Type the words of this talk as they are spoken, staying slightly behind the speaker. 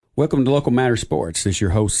Welcome to Local Matter Sports. This is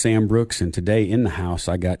your host, Sam Brooks, and today in the house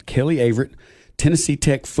I got Kelly Averitt, Tennessee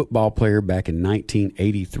Tech football player back in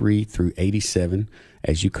 1983 through 87,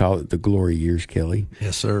 as you call it, the glory years, Kelly.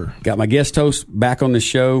 Yes, sir. Got my guest host back on the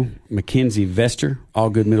show, Mackenzie Vester,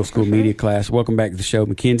 all good middle school media class. Welcome back to the show,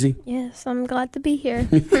 Mackenzie. Yes, I'm glad to be here.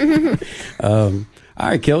 All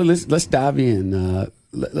right, Kelly, let's dive in.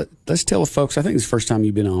 Let's tell the folks, I think it's the first time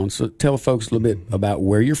you've been on, so tell the folks a little bit about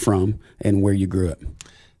where you're from and where you grew up.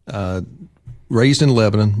 Raised in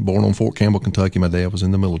Lebanon, born on Fort Campbell, Kentucky. My dad was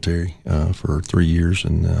in the military for 3 years,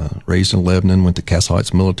 and raised in Lebanon, went to Castle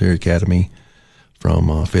Heights Military Academy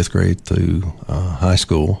from fifth grade through high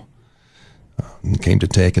school. Came to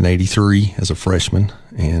Tech in 83 as a freshman,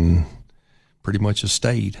 and pretty much have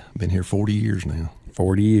stayed. Been here 40 years now.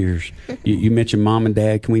 40 years. You mentioned mom and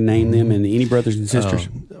dad. Can we name them and any brothers and sisters?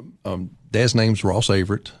 Dad's name's Ross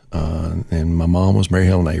Averitt, and my mom was Mary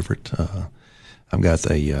Helen Averitt. I've got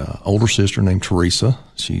a older sister named Teresa.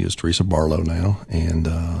 She is Teresa Barlow now, and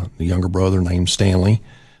a younger brother named Stanley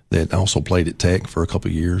that also played at Tech for a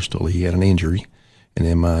couple of years till he had an injury. And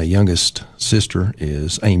then my youngest sister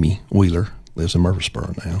is Amy Wheeler, lives in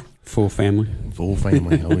Murfreesboro now. Full family? Full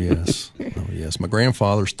family, oh yes. Oh yes. My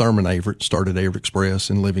grandfather's Thurman Averitt, started Averitt Express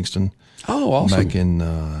in Livingston. Oh, awesome. Back in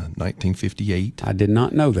 1958. I did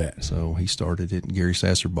not know that. So he started it, and Gary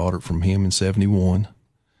Sasser bought it from him in 71.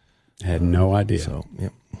 Had no idea. So,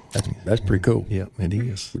 yep. That's pretty cool. Yeah, it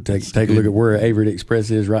is. Take a look at where Averitt Express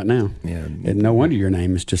is right now. Yeah. And no wonder your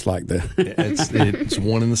name is just like the... it's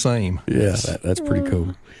one and the same. Yeah, Yes. that's pretty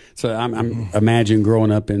cool. So I'm imagine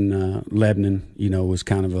growing up in Lebanon, was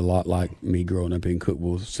kind of a lot like me growing up in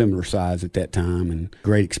Cookville, similar size at that time, and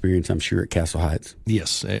great experience, I'm sure, at Castle Heights.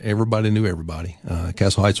 Yes, everybody knew everybody.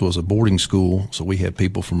 Castle Heights was a boarding school, so we had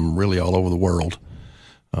people from really all over the world.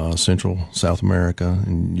 Central, South America,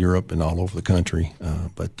 and Europe, and all over the country.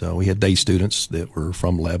 But we had day students that were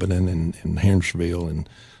from Lebanon and Hendersonville and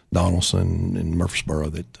Donaldson and Murfreesboro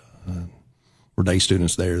that were day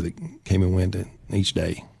students there that came and went each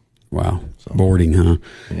day. Wow, so, boarding, huh?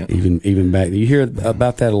 Yeah. Even back, you hear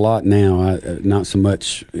about that a lot now. Not so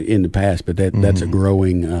much in the past, but that's a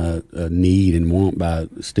growing need and want by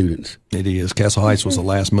students. It is. Castle Heights was the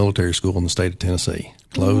last military school in the state of Tennessee.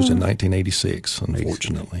 Closed in 1986,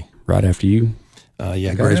 unfortunately. Right after you?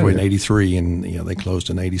 Yeah, I graduated in 83, and they closed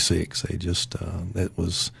in 86. They just that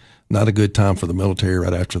was not a good time for the military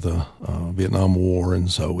right after the Vietnam War, and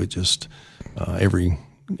so it just every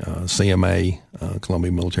CMA,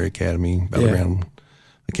 Columbia Military Academy, Battleground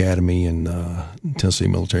Academy, and Tennessee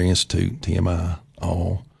Military Institute, TMI,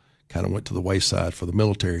 all kind of went to the wayside for the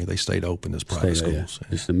military. They stayed open as private schools. Yeah.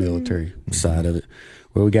 Just the military side of it.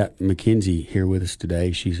 Well, we got Mackenzie here with us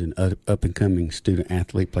today. She's an up-and-coming student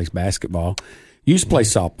athlete, plays basketball. Used to play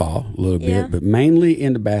softball a little bit, but mainly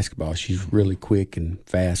into basketball. She's really quick and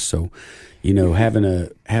fast. So, having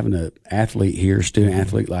a athlete here, student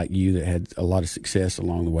athlete like you that had a lot of success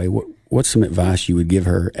along the way, what's some advice you would give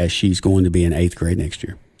her as she's going to be in 8th grade next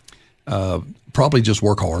year? Probably just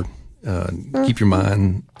work hard. Keep your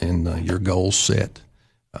mind and your goals set.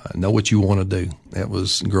 Know what you want to do. That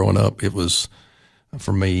was growing up. It was,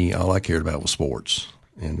 for me, all I cared about was sports.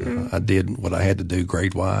 And I did what I had to do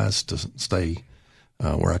grade-wise to stay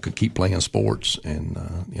where I could keep playing sports. And,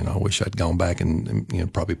 I wish I'd gone back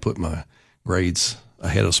and probably put my grades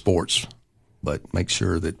ahead of sports, but make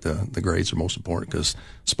sure that the grades are most important because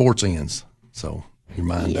sports ends. So your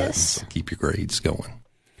mind doesn't. So keep your grades going.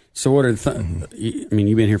 So what are you've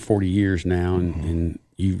been here 40 years now, and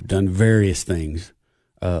you've done various things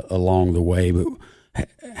along the way, but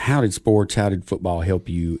how did football help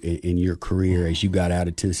you in your career as you got out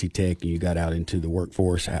of Tennessee Tech and you got out into the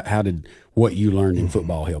workforce? How did what you learned in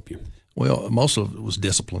football help you? Well, most of it was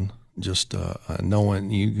discipline, just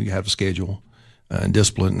knowing you have a schedule and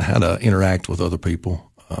discipline and how to interact with other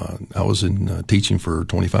people. I was in teaching for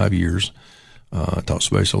 25 years, taught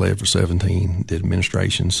special ed for 17, did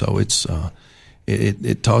administration. So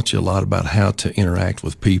it taught you a lot about how to interact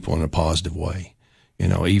with people in a positive way.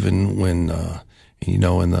 Even when in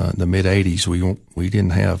the mid '80s, we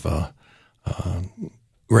didn't have a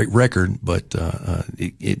great record, but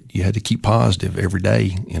you had to keep positive every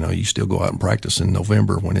day. You still go out and practice in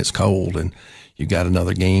November when it's cold, and you got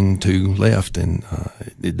another game 2 left, and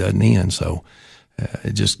it doesn't end. So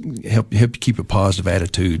it just help you keep a positive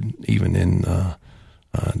attitude even in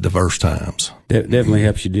diverse times. Definitely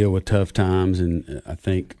helps you deal with tough times, and I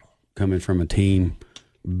think coming from a team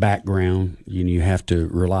background, you have to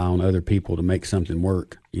rely on other people to make something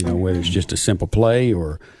work, whether it's just a simple play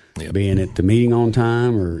or being at the meeting on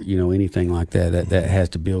time or, anything like that. That has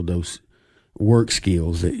to build those work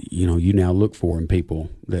skills that you now look for in people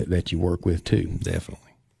that you work with too. Definitely.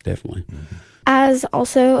 Mm-hmm. As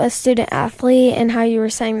also a student athlete, and how you were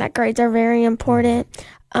saying that grades are very important,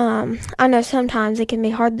 I know sometimes it can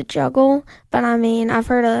be hard to juggle, but I mean, I've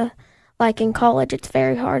heard like in college it's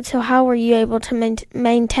very hard. So how were you able to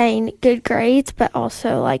maintain good grades but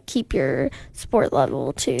also like keep your sport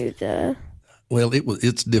level to the... Well,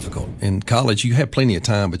 it's difficult. In college you have plenty of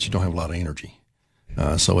time, but you don't have a lot of energy.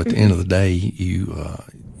 So at the end of the day, you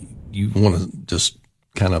want to just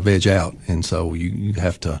kind of veg out, and so you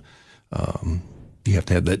have to have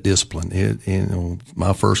that discipline.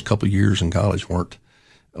 My first couple of years in college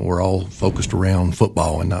were all focused around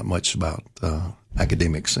football and not much about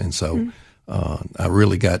academics, and so I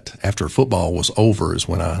really got, after football was over, is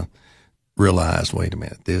when I realized, wait a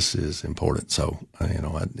minute, this is important. So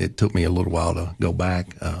it took me a little while to go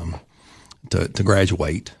back to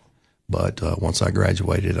graduate. But once I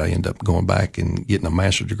graduated, I ended up going back and getting a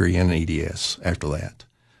master's degree and an EDS after that.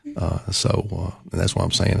 So that's why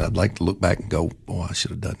I'm saying I'd like to look back and go, boy, I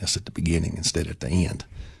should have done this at the beginning instead at the end.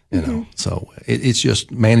 So it's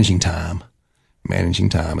just managing time. Managing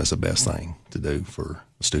time is the best thing to do for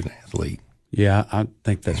a student athlete. Yeah, I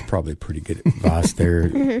think that's probably pretty good advice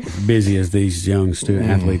there. As busy as these young student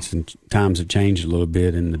athletes, and times have changed a little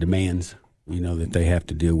bit, and the demands that they have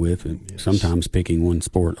to deal with, and sometimes picking one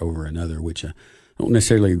sport over another, which I don't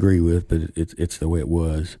necessarily agree with, but it's the way it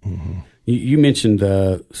was. Mm-hmm. You mentioned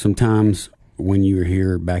sometimes when you were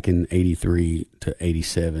here back in 83 to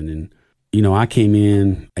 87, and I came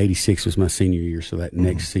in, 86 was my senior year, so that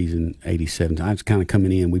next season, 87, I was kind of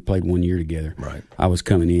coming in. We played 1 year together. Right. I was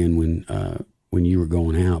coming in when you were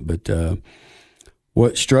going out, but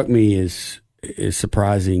what struck me is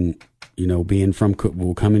surprising. Being from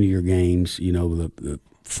Cookeville, coming to your games, the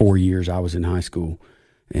 4 years I was in high school,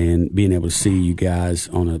 and being able to see you guys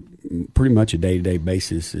on a pretty much a day-to-day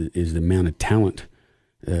basis is the amount of talent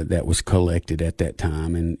that was collected at that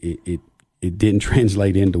time. And it didn't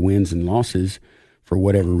translate into wins and losses for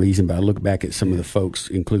whatever reason, but I look back at some of the folks,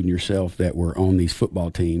 including yourself, that were on these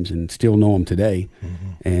football teams and still know them today,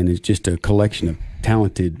 and it's just a collection of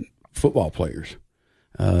talented football players.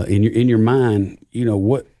 In your mind,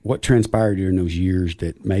 what transpired during those years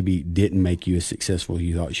that maybe didn't make you as successful as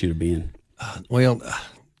you thought you should have been?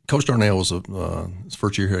 Coach Darnell was his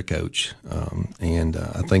first year head coach, and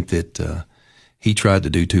I think that he tried to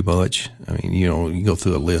do too much. I mean, you go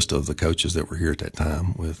through a list of the coaches that were here at that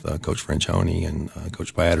time with Coach Franchione and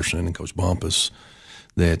Coach Patterson and Coach Bumpus.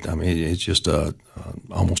 It's just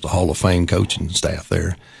almost a Hall of Fame coaching staff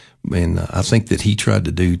there. And I think that he tried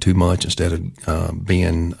to do too much instead of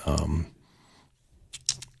being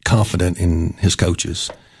confident in his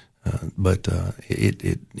coaches. But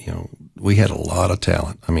we had a lot of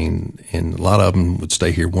talent. I mean, and a lot of them would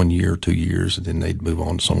stay here 1 year or 2 years, and then they'd move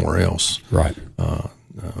on to somewhere else. Right.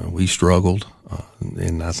 We struggled,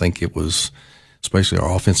 and I think it was especially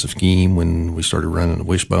our offensive scheme when we started running the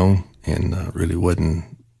wishbone, and really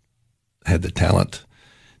had the talent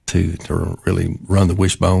to really run the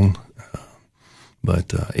wishbone.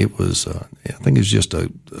 But it was, I think it was just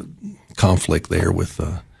a conflict there with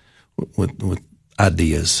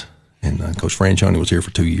ideas. And Coach Franchione was here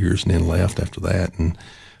for 2 years and then left after that. And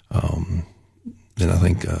then I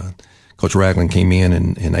think Coach Ragland came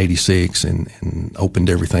in 86 and opened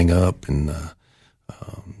everything up. And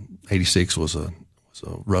 86 was a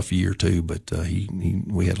rough year too, but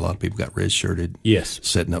we had a lot of people got redshirted. Yes,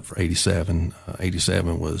 setting up for 87.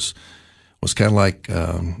 87 was kind of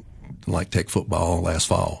like Tech football last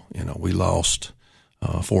fall. We lost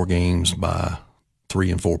 4 games by 3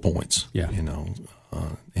 and 4 points. Yeah,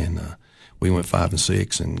 and we went 5 and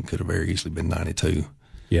 6 and could have very easily been 92.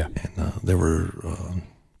 Yeah, and there were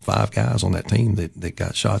 5 guys on that team that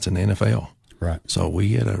got shots in the NFL. Right. So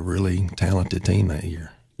we had a really talented team that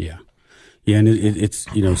year. Yeah. Yeah, and it's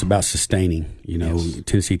it's about sustaining. Yes.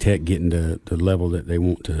 Tennessee Tech getting to the level that they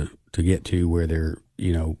want to get to, where they're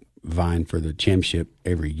vying for the championship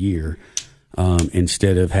every year,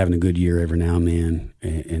 instead of having a good year every now and then,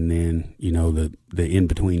 and then the in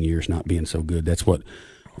between years not being so good. That's what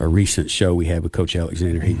a recent show we had with Coach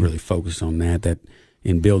Alexander. He really focused on that. That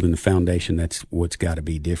in building the foundation, that's what's got to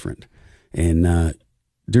be different. And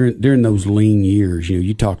during those lean years,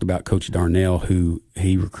 you talked about Coach Darnell, who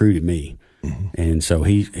he recruited me. Mm-hmm. And so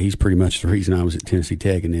he's pretty much the reason I was at Tennessee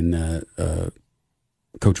Tech. And then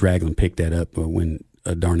Coach Ragland picked that up when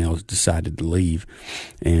Darnell decided to leave,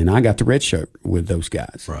 and I got the redshirt with those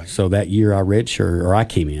guys. Right. So that year I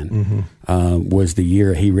came in, was the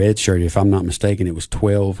year he redshirted. If I'm not mistaken, it was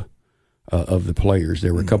 12 of the players.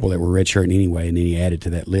 There were a couple that were redshirting anyway, and then he added to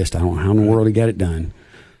that list. I don't know how in the world he got it done.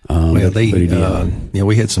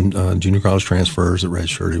 We had some junior college transfers that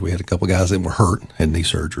redshirted. We had a couple guys that were hurt, had knee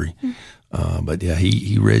surgery. But yeah,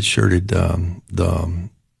 he redshirted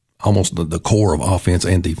almost the core of offense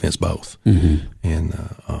and defense both, and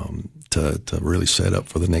to really set up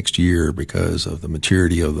for the next year because of the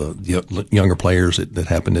maturity of the younger players that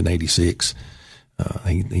happened in '86.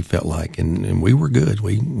 He felt like, and we were good.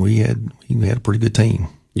 We had a pretty good team.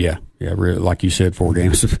 Yeah, really, like you said, 4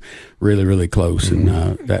 games, really, really close, and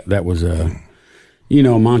that was a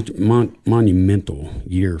monumental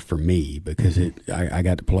year for me because I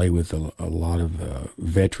got to play with a lot of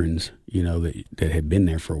veterans, that had been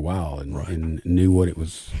there for a while and knew what it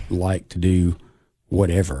was like to do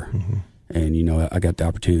whatever, and I got the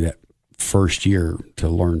opportunity that first year to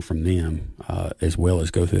learn from them as well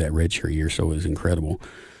as go through that redshirt year, so it was incredible.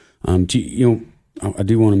 I do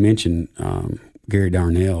want to mention. Gary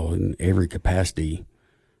Darnell, in every capacity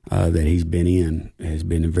that he's been in, has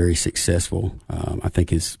been very successful. I think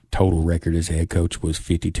his total record as a head coach was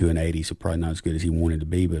 52-80, so probably not as good as he wanted to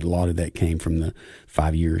be, but a lot of that came from the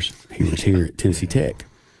 5 years he was here at Tennessee Tech.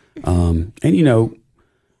 And,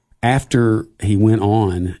 after he went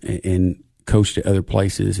on and coached at other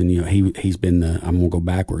places, and, he's been I'm going to go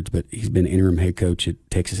backwards, but he's been interim head coach at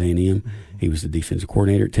Texas A&M. He was the defensive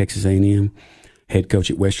coordinator at Texas A&M. Head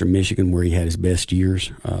coach at Western Michigan, where he had his best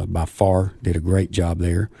years by far, did a great job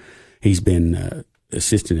there. He's been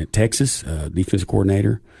assistant at Texas, defensive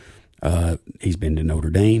coordinator. He's been to Notre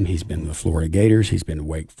Dame. He's been to the Florida Gators. He's been to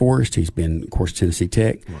Wake Forest. He's been, of course, Tennessee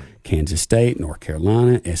Tech, Kansas State, North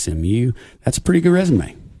Carolina, SMU. That's a pretty good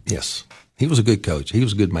resume. Yes. He was a good coach. He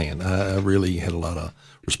was a good man. I really had a lot of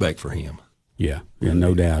respect for him. Yeah,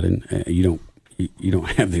 no doubt. And you don't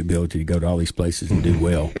have the ability to go to all these places and do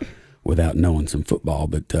well without knowing some football.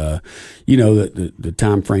 But, the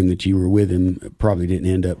time frame that you were with him probably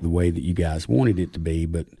didn't end up the way that you guys wanted it to be.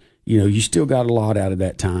 But, you still got a lot out of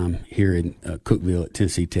that time here in Cookeville at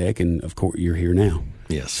Tennessee Tech. And, of course, you're here now.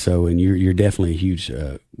 Yes. So, and you're definitely a huge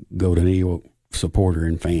Golden Eagle supporter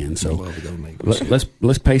and fan. So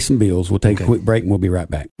let's pay some bills. We'll take a quick break and we'll be right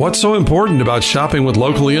back. What's so important about shopping with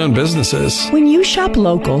locally owned businesses? When you shop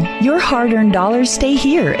local, your hard-earned dollars stay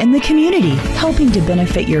here in the community, helping to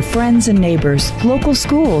benefit your friends and neighbors, local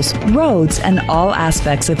schools, roads, and all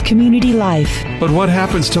aspects of community life. But what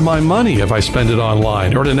happens to my money if I spend it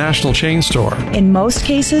online or at a national chain store? In most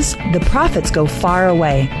cases, the profits go far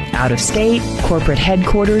away, out of state, corporate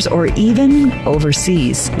headquarters, or even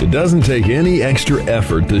overseas. It doesn't take any extra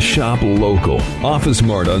effort to shop local. Office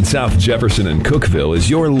Mart on South Jefferson and Cookeville is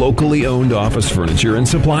your locally owned office furniture and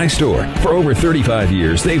supply store. For over 35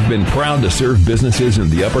 years, they've been proud to serve businesses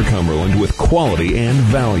in the Upper Cumberland with quality and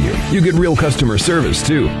value. You get real customer service,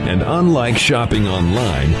 too. And unlike shopping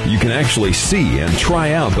online, you can actually see and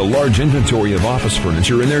try out the large inventory of office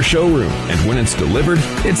furniture in their showroom. And when it's delivered,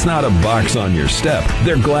 it's not a box on your step.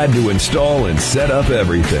 They're glad to install and set up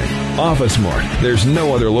everything. Office Mart. There's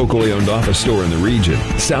no other locally owned office store in the region.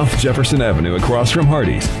 South Jefferson Avenue across from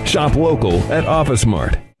Hardee's. Shop local at Office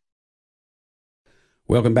Mart.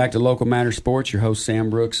 Welcome back to Local Matter Sports. Your host, Sam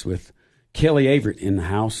Brooks, with Kelly Averitt in the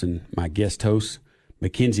house and my guest host,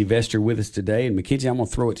 Mackenzie Vester, with us today. And Mackenzie, I'm going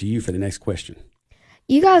to throw it to you for the next question.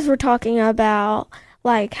 You guys were talking about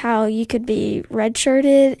like how you could be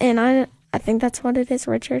redshirted, and I think that's what it is,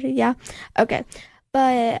 redshirted. Yeah. Okay.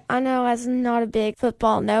 But I know as not a big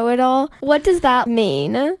football know-it-all, what does that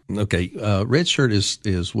mean? Okay, redshirt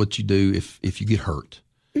is what you do if you get hurt,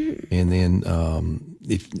 and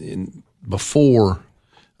then before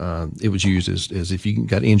it was used as if you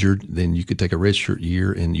got injured, then you could take a redshirt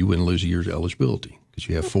year and you wouldn't lose a year's eligibility because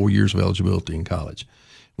you have 4 years of eligibility in college.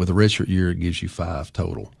 With a redshirt year, it gives you 5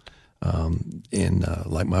 total.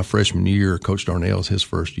 Like my freshman year, Coach Darnell's his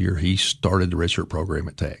first year, he started the redshirt program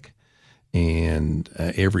at Tech. And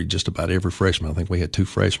just about every freshman, I think we had 2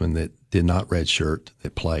 freshmen that did not redshirt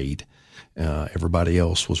that played. Everybody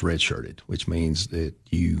else was redshirted, which means that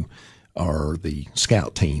you are the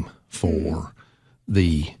scout team for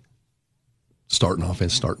the starting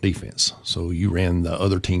offense, starting defense. So you ran the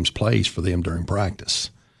other team's plays for them during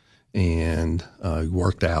practice. And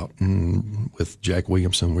worked out. And with Jack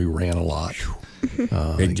Williamson, we ran a lot.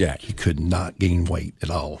 Big Jack. He could not gain weight at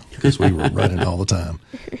all because we were running all the time.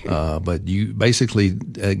 But you basically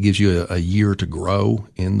gives you a year to grow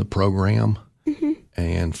in the program.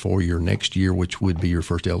 And for your next year, which would be your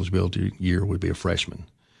first eligibility year, would be a freshman.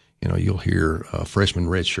 You'll hear a freshman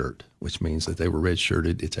redshirt, which means that they were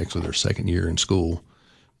redshirted. It's actually their second year in school.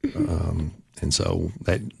 And so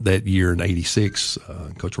that year in '86,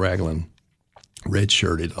 Coach Ragland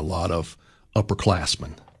redshirted a lot of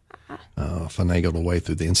upperclassmen, finagled a way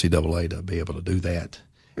through the NCAA to be able to do that.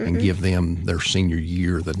 and give them their senior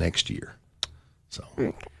year the next year. So,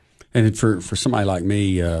 and for somebody like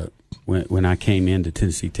me, when I came into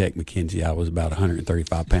Tennessee Tech McKenzie, I was about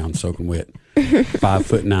 135 pounds soaking wet,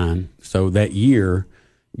 5'9". So that year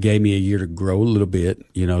gave me a year to grow a little bit,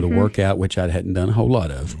 to work out, which I hadn't done a whole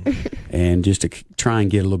lot of, and just to try and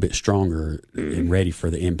get a little bit stronger and ready for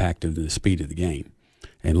the impact of the speed of the game.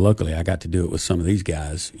 And luckily, I got to do it with some of these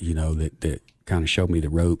guys, that kind of showed me the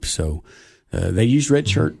ropes. So they use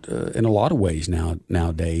redshirt in a lot of ways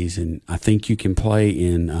nowadays, and I think you can play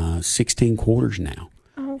in 16 quarters now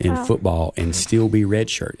in football and still be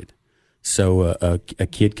redshirted. So a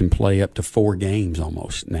kid can play up to 4 games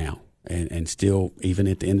almost now, and still, even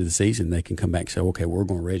at the end of the season, they can come back and say, okay, we're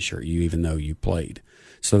going to redshirt you even though you played.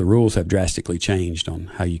 So the rules have drastically changed on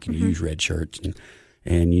how you can use red shirts,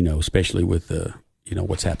 and especially with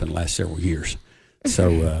what's happened the last several years.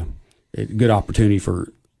 So good opportunity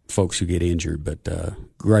for folks who get injured, but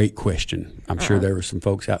great question. I'm sure there were some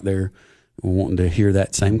folks out there wanting to hear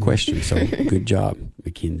that same question. So good job,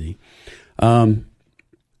 McKenzie. So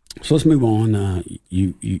let's move on.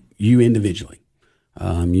 You individually,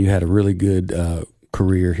 you had a really good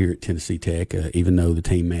career here at Tennessee Tech, even though the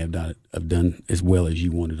team may have done as well as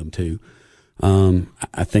you wanted them to.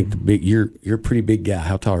 I think you're a pretty big guy.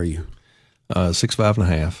 How tall are you? 6'5" and a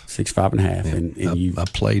half. 6'5" and a half, and I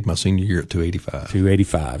played my senior year at 285.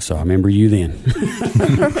 285. So I remember you then.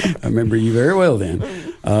 I remember you very well then.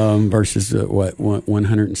 Versus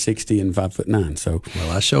 160 and 5'9". So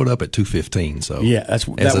I showed up at 215. So yeah, as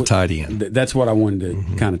a tight end. That's what I wanted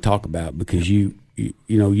to kind of talk about, because you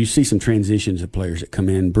see some transitions of players that come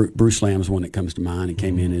in. Bruce Lamb's one that comes to mind. He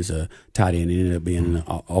came in as a tight end, and ended up being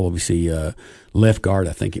obviously left guard,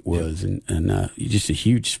 I think it was, and just a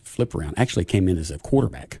huge flip around. Actually came in as a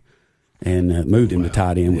quarterback and moved him to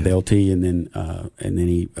tight end with LT, and then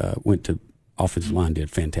he went to offensive line, did a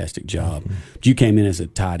fantastic job. But you came in as a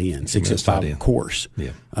tight end, 6'5", of course.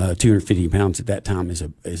 Yeah, 250 pounds at that time is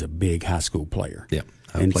a big high school player. Yeah,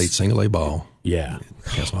 I played single A ball. Yeah,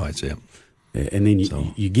 Castle Heights. Yeah. And then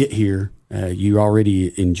you get here, you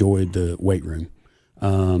already enjoyed the weight room.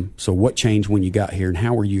 So what changed when you got here, and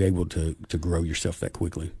how were you able to grow yourself that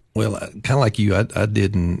quickly? Well, kind of like you, I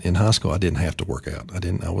did in high school. I didn't have to work out.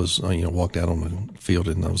 I was walked out on the field,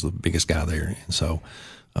 and I was the biggest guy there, and so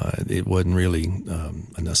it wasn't really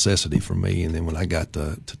a necessity for me. And then when I got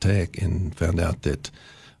to Tech and found out that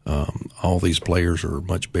all these players are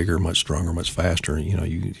much bigger, much stronger, much faster,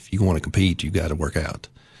 if you want to compete, you got to work out.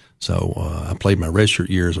 So I played my redshirt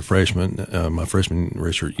year as a freshman, my freshman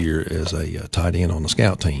redshirt year as a tight end on the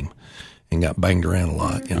scout team, and got banged around a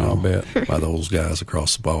lot, by those guys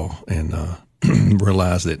across the ball, and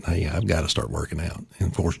realized that, hey, I've got to start working out. And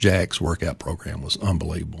of course, Jack's workout program was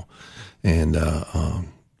unbelievable. And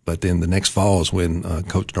but then the next fall is when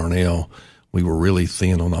Coach Darnell, we were really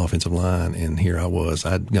thin on the offensive line, and here I was.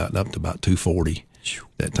 I'd gotten up to about 240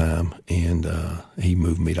 that time, and he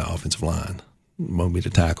moved me to offensive line. Moved me to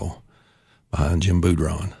tackle behind Jim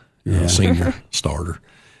Boudron, senior starter,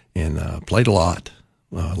 and played a lot.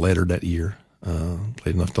 Led her that year,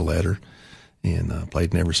 played enough to lead her, and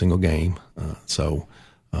played in every single game.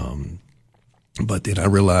 But then I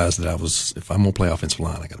realized that if I'm going to play offensive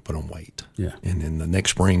line, I got to put on weight. Yeah. And then the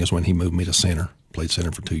next spring is when he moved me to center. Played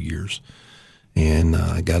center for 2 years, and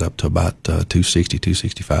I got up to about 260,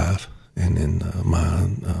 265, and then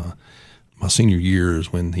my senior year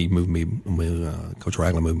is when he moved me, Coach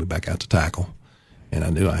Ragland moved me back out to tackle, and I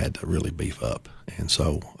knew I had to really beef up. And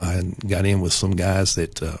so I got in with some guys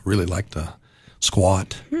that really liked to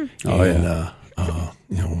squat.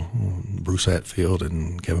 Bruce Hatfield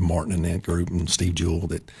and Kevin Martin in that group, and Steve Jewell,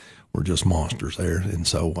 that were just monsters there. And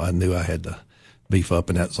so I knew I had to beef up,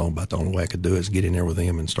 and that's about the only way I could do it, is get in there with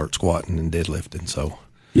them and start squatting and deadlifting. So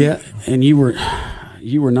yeah, and you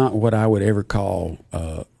were not what I would ever call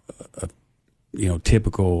a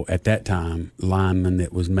typical, at that time, lineman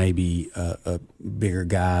that was maybe a bigger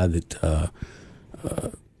guy that,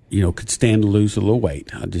 could stand to lose a little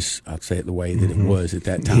weight. I'd say it the way that it was at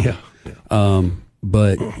that time. Yeah.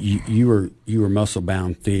 But you were muscle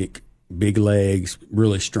bound, thick, big legs,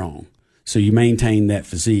 really strong. So you maintained that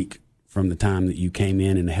physique from the time that you came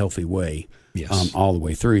in a healthy way, all the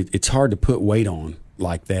way through. It's hard to put weight on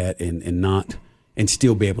like that and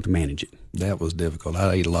still be able to manage it. That was difficult.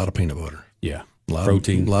 I ate a lot of peanut butter. Yeah. A lot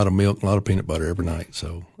protein, a lot of milk, a lot of peanut butter every night.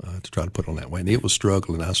 So to try to put on that weight, and it was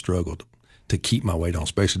struggling. I struggled to keep my weight on,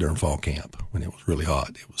 especially during fall camp when it was really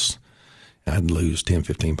hot. I'd lose 10,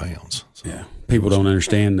 15 pounds. So yeah, people don't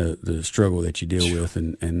understand the struggle that you deal with,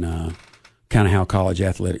 and kind of how college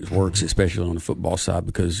athletics works, especially on the football side,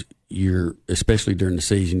 because especially during the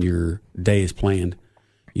season, your day is planned.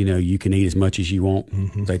 You can eat as much as you want.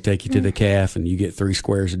 Mm-hmm. They take you to the calf, and you get 3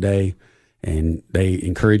 squares a day, and they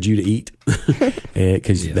encourage you to eat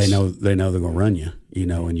because they know they're going to run you,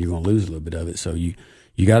 and you're going to lose a little bit of it. So you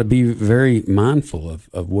got to be very mindful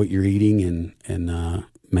of what you're eating and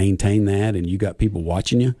maintain that. And you got people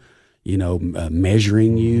watching you,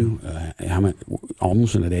 measuring you how much,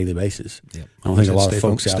 almost on a daily basis. Yep. I don't think a lot of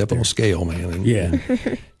folks out there. Step on a scale, man. And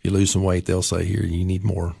if you lose some weight, they'll say, here, you need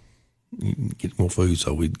more. You can get more food,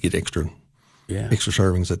 so we get extra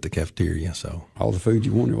servings at the cafeteria. So all the food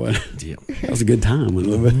you wanted, what? Yeah, that was a good time, a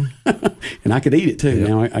little bit, and I could eat it too. Yep.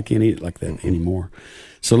 Now I can't eat it like that anymore.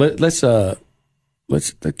 So let's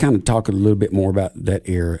kind of talk a little bit more about that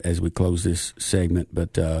era as we close this segment.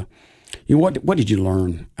 But what did you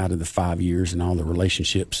learn out of the 5 years and all the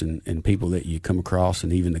relationships and people that you come across,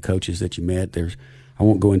 and even the coaches that you met? I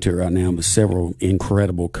won't go into it right now, but several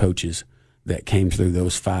incredible coaches that came through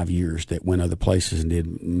those 5 years that went other places and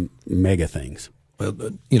did mega things. Well,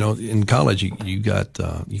 in college, you got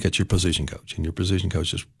your position coach, and your position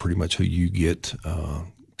coach is pretty much who you get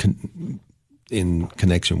in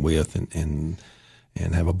connection with and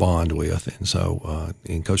have a bond with. And so,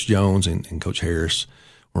 and Coach Jones and Coach Harris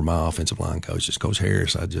were my offensive line coaches. Coach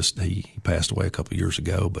Harris, he passed away a couple of years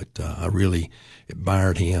ago, but I really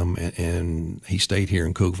admired him, and he stayed here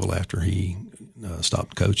in Cookeville after he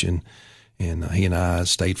stopped coaching. And he and I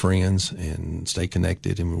stayed friends and stayed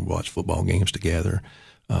connected, and we watched football games together.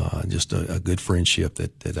 Just a good friendship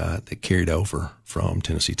that carried over from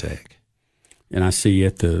Tennessee Tech. And I see you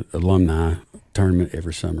at the alumni tournament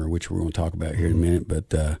every summer, which we're going to talk about here in a minute.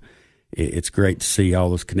 But it's great to see all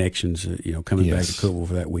those connections, coming back to Cookeville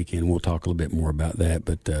for that weekend. We'll talk a little bit more about that.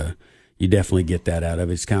 But you definitely get that out of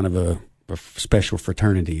it. It's kind of a special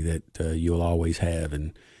fraternity that you'll always have.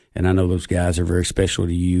 And I know those guys are very special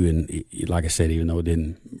to you. And like I said, even though it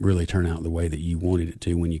didn't really turn out the way that you wanted it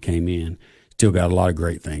to when you came in, still got a lot of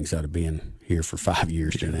great things out of being here for 5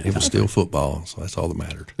 years during that time. It was still football, so that's all that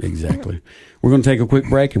mattered. Exactly. We're going to take a quick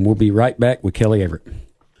break, and we'll be right back with Kelly Averitt.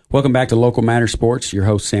 Welcome back to Local Matter Sports. Your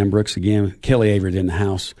host, Sam Brooks, again. Kelly Averitt in the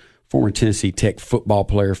house, former Tennessee Tech football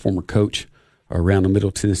player, former coach around the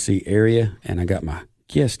Middle Tennessee area. And I got my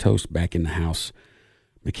guest host back in the house,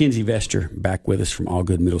 Mackenzie Vester, back with us from All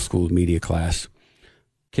Good Middle School media class.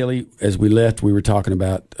 Kelly, as we left, we were talking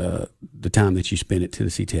about the time that you spent at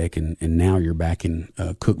Tennessee Tech, and now you're back in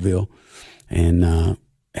Cookeville. And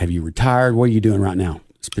have you retired? What are you doing right now?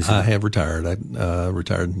 I have retired. I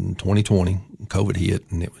retired in 2020. COVID hit,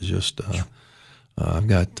 and it was just I've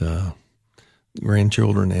got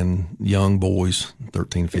grandchildren and young boys,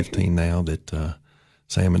 13, 15 now, that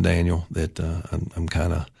Sam and Daniel, that I'm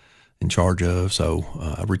kind of in charge of. So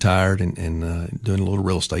I retired and doing a little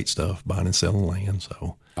real estate stuff, buying and selling land.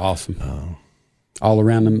 So awesome. All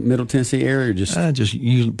around the Middle Tennessee area, or just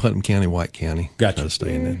usually Putnam County, White County. Gotcha. Try to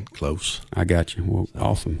stay in there close. I got you. Well,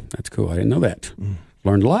 awesome. That's cool. I didn't know that.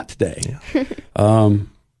 Learned a lot today. Yeah.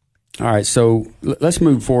 All right, so let's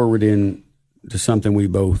move forward into something we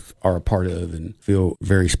both are a part of and feel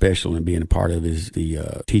very special in being a part of is the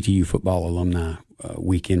TTU football alumni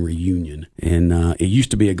weekend reunion. And it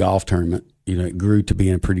used to be a golf tournament. It grew to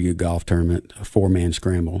being a pretty good golf tournament, a 4-man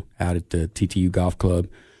scramble out at the TTU Golf Club,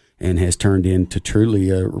 and has turned into truly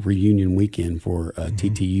a reunion weekend for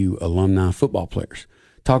TTU alumni football players.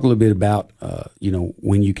 Talk a little bit about,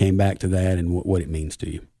 when you came back to that and what it means to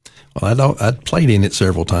you. Well, I'd played in it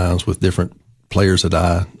several times with different players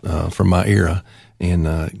that from my era, and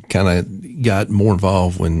kind of got more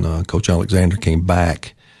involved when Coach Alexander came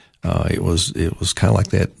back. It was kind of like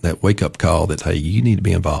that wake up call that, hey, you need to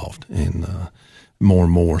be involved, and more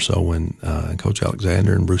and more. So when Coach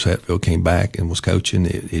Alexander and Bruce Hatfield came back and was coaching,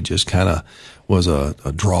 it just kind of was a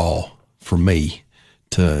draw for me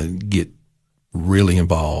to get really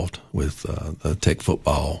involved with the Tech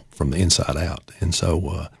football from the inside out. And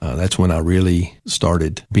so that's when I really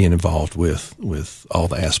started being involved with all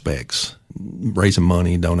the aspects, raising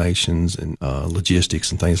money, donations, and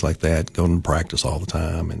logistics and things like that, going to practice all the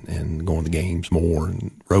time and going to games more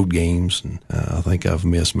and road games. And I think I've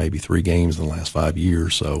missed maybe 3 games in the last 5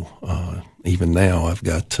 years. So even now I've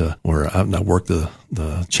got where I work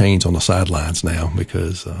the chains on the sidelines now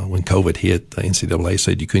because when COVID hit, the NCAA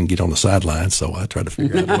said you couldn't get on the sidelines. So I tried to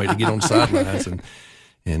figure out a way to get on the sidelines.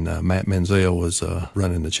 And Matt Menzel was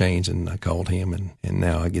running the chains, and I called him, and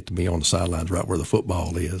now I get to be on the sidelines right where the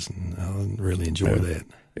football is, and I really enjoy that.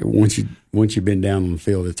 Once you've been down on the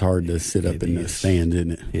field, it's hard to sit up in the stands,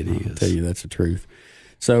 isn't it? It is. I'll tell you, that's the truth.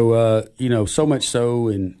 So, so much so,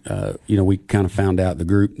 and, we kind of found out,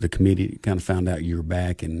 the committee kind of found out you were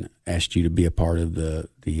back and asked you to be a part of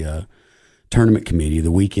the tournament committee,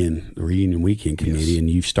 the reunion weekend committee, and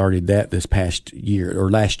you've started that this past year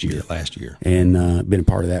or last year. Yeah, last year. And been a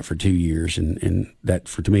part of that for 2 years. And that,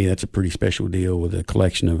 to me, that's a pretty special deal with a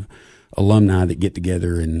collection of alumni that get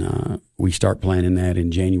together, and we start planning that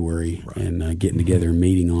in January and getting together and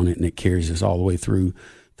meeting on it, and it carries us all the way through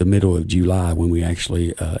the middle of July when we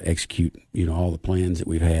actually execute, all the plans that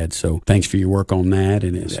we've had. So thanks for your work on that,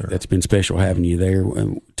 and that's been special having you there.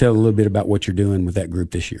 Tell a little bit about what you're doing with that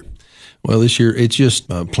group this year. Well, this year it's just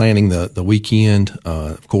planning the weekend.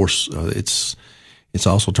 Of course, it's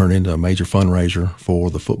also turned into a major fundraiser for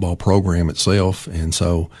the football program itself, and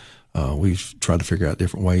so we've tried to figure out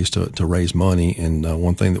different ways to raise money. And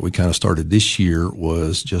one thing that we kind of started this year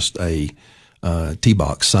was just a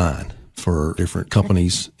T-box sign for different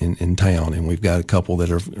companies in town, and we've got a couple that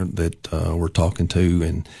we're talking to,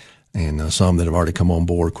 and some that have already come on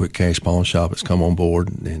board. Quick Cash Pawn Shop has come on board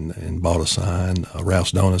and bought a sign.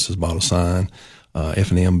 Ralph's Donuts has bought a sign.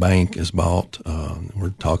 F&M Bank has bought.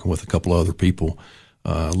 We're talking with a couple other people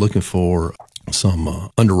looking for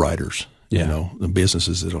some underwriters. The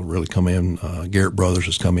businesses that'll really come in. Garrett Brothers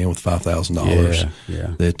has come in with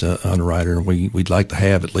 $5,000 that underwriter. We'd like to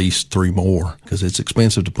have at least 3 more because it's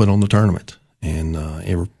expensive to put on the tournament. And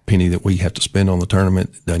every penny that we have to spend on the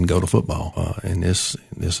tournament doesn't go to football. And this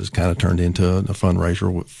has kind of turned into a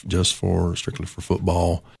fundraiser strictly for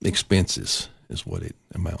football expenses is what it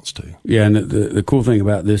amounts to. Yeah, and the cool thing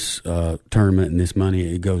about this tournament and this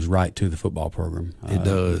money, it goes right to the football program. It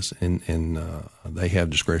does, and they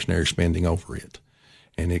have discretionary spending over it.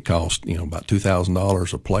 And it costs, about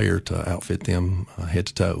 $2,000 a player to outfit them head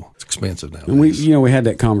to toe. It's expensive nowadays. And we had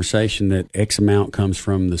that conversation that X amount comes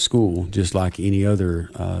from the school, just like any other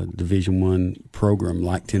Division I program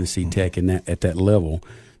like Tennessee Tech, and at that level,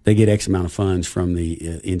 they get X amount of funds from the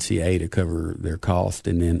NCAA to cover their cost,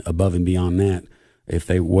 and then above and beyond that, if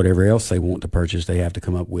they whatever else they want to purchase, they have to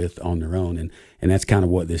come up with on their own, and that's kind of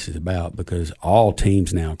what this is about, because all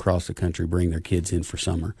teams now across the country bring their kids in for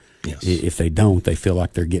summer. Yes. If they don't, they feel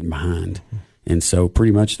like they're getting behind, and so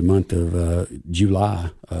pretty much the month of July,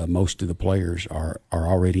 most of the players are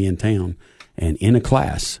already in town and in a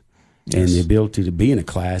class, and the ability to be in a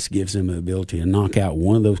class gives them the ability to knock out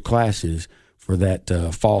one of those classes for that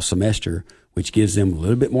fall semester, which gives them a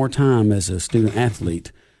little bit more time as a student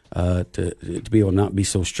athlete to be able to not be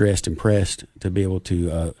so stressed and pressed, to be able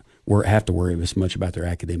to have to worry as much about their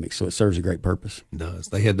academics. So it serves a great purpose. It does.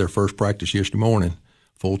 They had their first practice yesterday morning,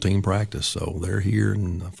 full team practice. So they're here,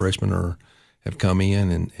 and the freshmen have come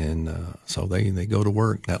in, and so they go to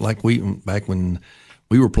work. Not like back when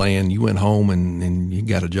we were playing, you went home and you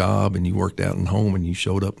got a job and you worked out in home and you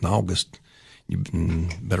showed up in August. You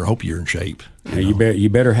better hope you're in shape. You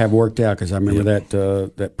better have worked out, because I remember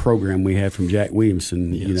that program we had from Jack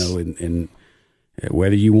Williamson. And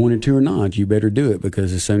whether you wanted to or not, you better do it,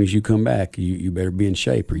 because as soon as you come back, you better be in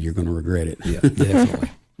shape or you're going to regret it. Yeah,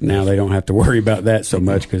 definitely. Now they don't have to worry about that so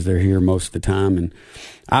much because they're here most of the time. And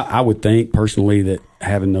I would think personally that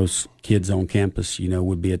having those kids on campus,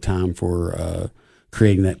 would be a time for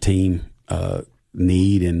creating that team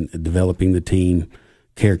need and developing the team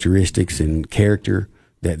characteristics and character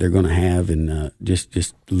that they're going to have, and just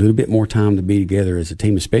a little bit more time to be together as a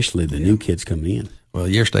team, especially the new kids coming in. Well,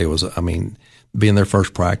 yesterday was, being their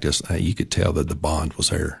first practice, you could tell that the bond was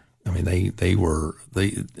there. They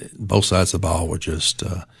both sides of the ball were just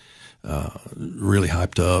really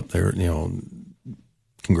hyped up. They're,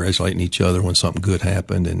 congratulating each other when something good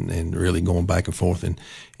happened, and really going back and forth,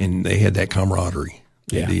 and they had that camaraderie.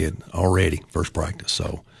 They did already first practice.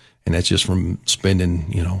 So. And that's just from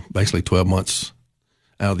spending, basically 12 months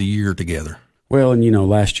out of the year together. Well, and,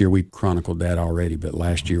 last year we chronicled that already, but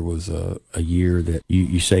last year was a year that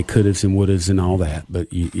you say could-haves and would-haves and all that. But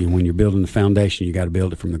when you're building the foundation, you got to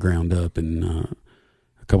build it from the ground up. And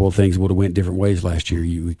a couple of things would have went different ways last year.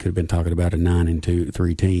 We could have been talking about a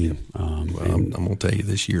 9-3 team. I'm going to tell you,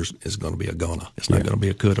 this year is going to be a gonna. It's not going to be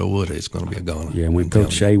a coulda, woulda. It's going to be a gonna. Yeah, and when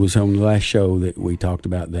Coach Shea was on the last show, that we talked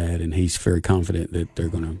about that, and he's very confident that they're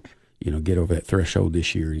going to, get over that threshold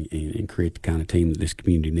this year and create the kind of team that this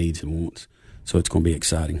community needs and wants. So it's going to be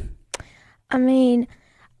exciting.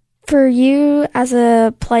 For you as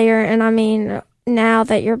a player, and now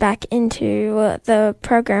that you're back into the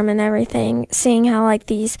program and everything, seeing how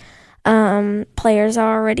these players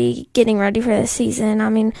are already getting ready for the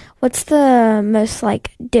season, what's the most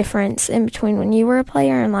difference in between when you were a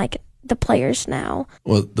player and the players now?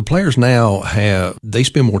 Well, the players now they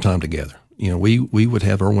spend more time together. We would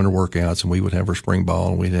have our winter workouts, and we would have our spring ball,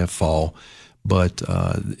 and we'd have fall, but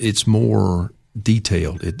it's more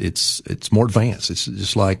detailed. It's more advanced. It's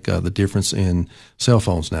just like the difference in cell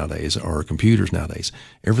phones nowadays or computers nowadays.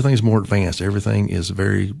 Everything's more advanced. Everything is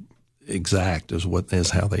very exact as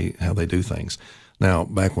how they do things. Now,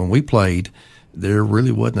 back when we played, there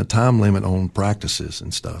really wasn't a time limit on practices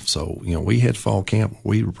and stuff. So, we had fall camp.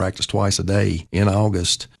 We would practice twice a day in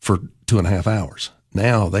August for 2.5 hours.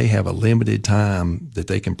 Now they have a limited time that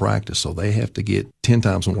they can practice, so they have to get 10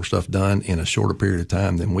 times more stuff done in a shorter period of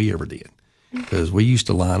time than we ever did. Because we used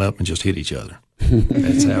to line up and just hit each other.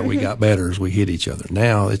 That's how we got better, as we hit each other.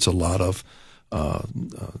 Now it's a lot of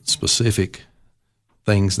specific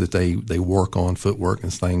things that they work on, footwork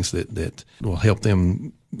and things that will help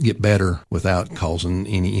them get better without causing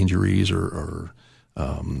any injuries or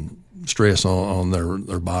stress on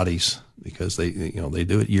their bodies, because they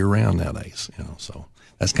do it year round nowadays. So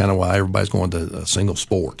that's kind of why everybody's going to a single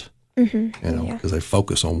sport. Because they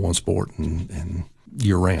focus on one sport and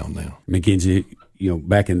year round now. Mackenzie,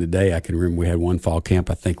 back in the day, I can remember we had one fall camp.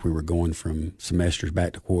 I think we were going from semesters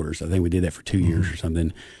back to quarters. I think we did that for 2 years or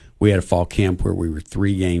something. We had a fall camp where we were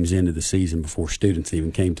 3 games into the season before students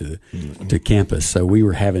even came to campus. So we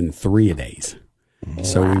were having 3-a-days.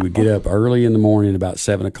 So we would get up early in the morning, about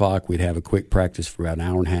 7 o'clock. We'd have a quick practice for about an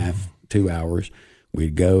hour and a half, 2 hours.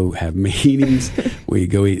 We'd go have meetings.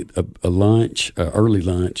 We'd go eat a lunch, early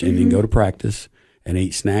lunch, and then go to practice and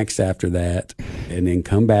eat snacks after that, and then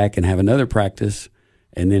come back and have another practice,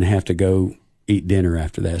 and then have to go eat dinner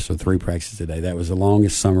after that. So 3 practices a day. That was the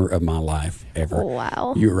longest summer of my life ever.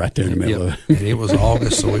 Wow. You were right there in the middle of it. And it was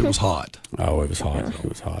August, so it was hot. Oh, it was hot. It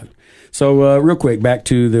was hot. So real quick, back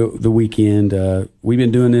to the weekend. We've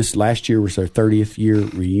been doing this. Last year was our 30th year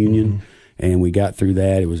reunion, and we got through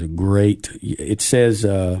that. It was a great – it says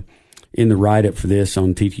in the write-up for this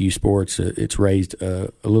on TTU Sports, it's raised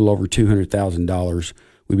a little over $200,000.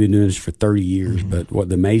 We've been doing this for 30 years, but what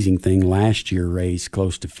the amazing thing, last year raised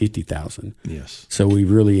close to $50,000. Yes. So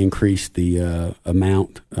we've really increased the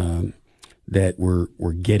amount that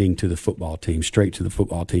we're getting to the football team, straight to the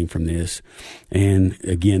football team from this. And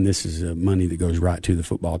again, this is money that goes right to the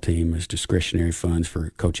football team as discretionary funds for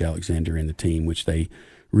Coach Alexander and the team, which they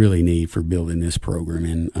really need for building this program.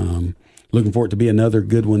 And looking for it to be another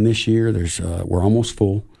good one this year. We're almost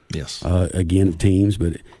full. Yes. Again, of teams,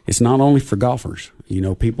 but it's not only for golfers.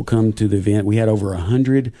 People come to the event. We had over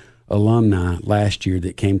 100 alumni last year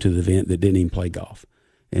that came to the event that didn't even play golf.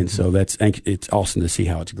 And so it's awesome to see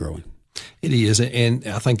how it's growing. It is, and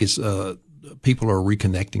I think it's people are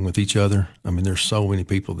reconnecting with each other. I mean, there's so many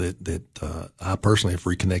people that I personally have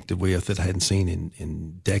reconnected with that I hadn't seen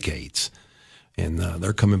in decades, and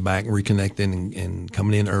they're coming back and reconnecting and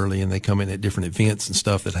coming in early, and they come in at different events and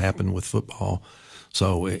stuff that happen with football.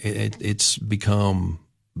 So it's become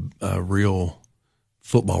a real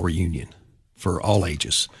football reunion for all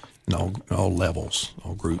ages and all levels,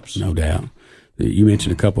 all groups. No doubt. You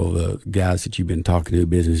mentioned a couple of the guys that you've been talking to,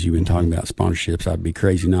 business you've been talking about, sponsorships. I'd be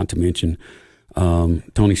crazy not to mention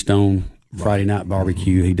Tony Stone, Friday Night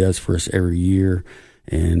Barbecue. He does for us every year,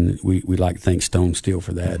 and we'd like to thank Stone Steel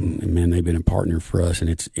for that. And man, they've been a partner for us, and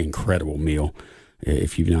it's an incredible meal.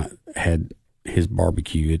 If you've not had his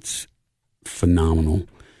barbecue, it's phenomenal.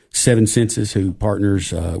 Seven Senses, who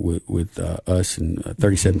partners with us and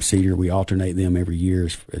 37-seater, we alternate them every year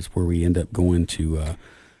is where we end up going to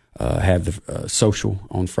have the social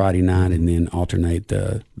on Friday night, and then alternate.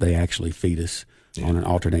 They actually feed us on an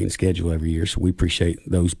alternating schedule every year. So we appreciate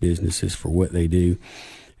those businesses for what they do,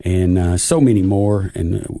 and so many more.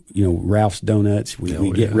 And Ralph's Donuts.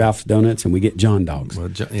 We get Ralph's Donuts, and we get John Dogs. Well,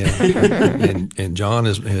 and John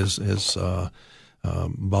has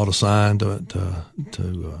bought a sign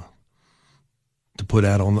to put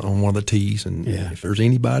out on one of the tees, and if there's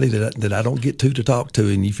anybody that I don't get to talk to,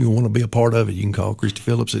 and if you want to be a part of it, you can call Christy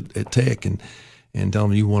Phillips at Tech and tell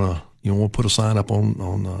them you want to put a sign up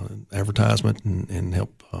on advertisement and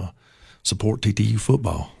help support TTU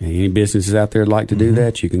football. Any businesses out there that like to do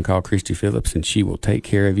that, you can call Christy Phillips, and she will take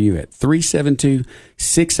care of you at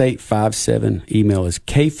 372-6857. Email is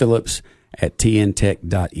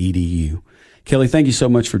kphillips@tntech.edu. Kelly, thank you so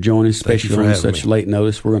much for joining us, especially on such late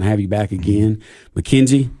notice. We're going to have you back again.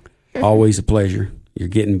 Mackenzie, always a pleasure. You're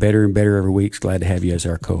getting better and better every week. Glad to have you as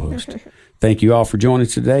our co-host. Thank you all for joining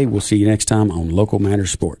us today. We'll see you next time on Local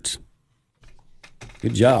Matters Sports.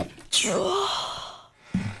 Good job.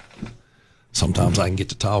 Sometimes I can get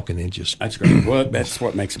to talking and just... That's great. Well, that's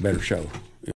what makes a better show.